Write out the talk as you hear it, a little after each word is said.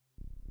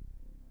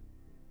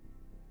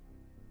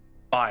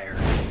Fire.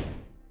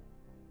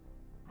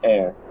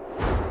 Air.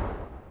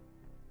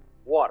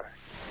 Water.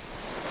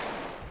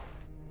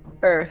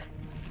 Earth.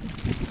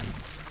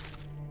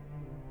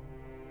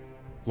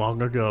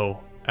 Long ago,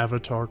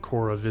 Avatar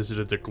Korra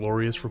visited the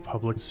glorious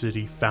Republic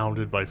city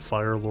founded by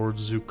Fire Lord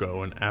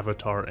Zuko and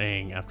Avatar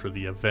Aang after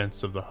the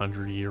events of the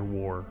 100-Year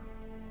War.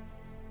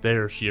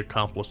 There she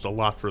accomplished a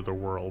lot for the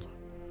world,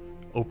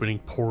 opening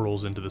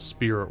portals into the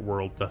spirit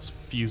world, thus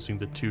fusing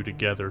the two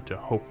together to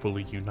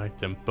hopefully unite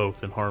them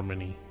both in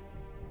harmony.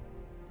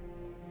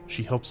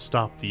 She helped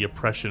stop the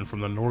oppression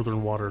from the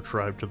Northern Water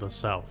Tribe to the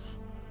south,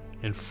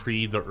 and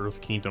freed the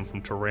Earth Kingdom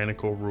from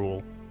tyrannical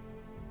rule.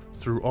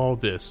 Through all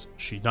this,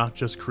 she not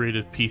just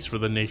created peace for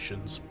the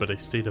nations, but a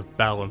state of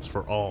balance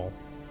for all.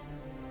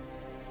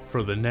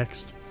 For the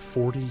next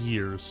 40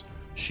 years,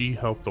 she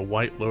helped the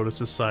White Lotus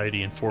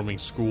Society in forming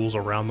schools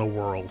around the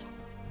world,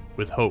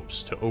 with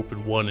hopes to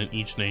open one in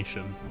each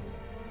nation.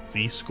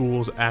 These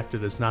schools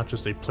acted as not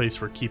just a place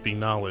for keeping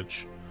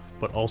knowledge,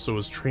 but also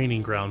as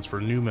training grounds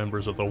for new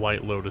members of the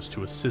White Lotus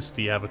to assist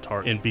the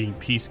Avatar in being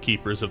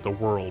peacekeepers of the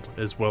world,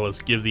 as well as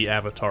give the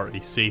Avatar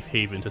a safe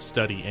haven to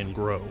study and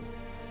grow.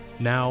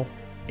 Now,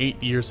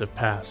 8 years have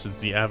passed since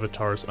the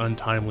Avatar's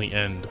untimely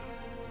end.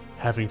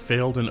 Having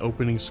failed in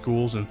opening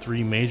schools in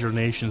 3 major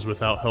nations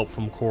without help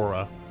from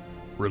Korra,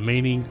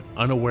 remaining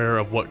unaware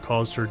of what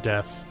caused her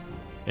death,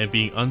 and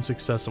being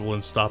unsuccessful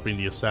in stopping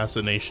the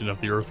assassination of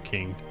the Earth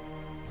King,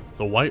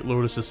 the White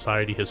Lotus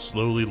Society has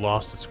slowly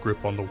lost its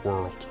grip on the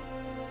world.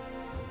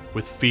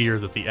 With fear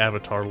that the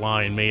Avatar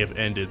line may have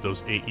ended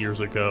those 8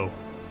 years ago,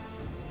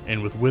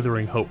 and with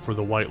withering hope for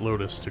the White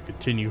Lotus to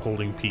continue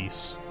holding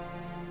peace,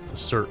 the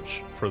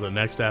search for the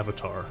next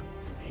Avatar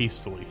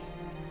hastily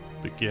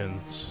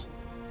begins.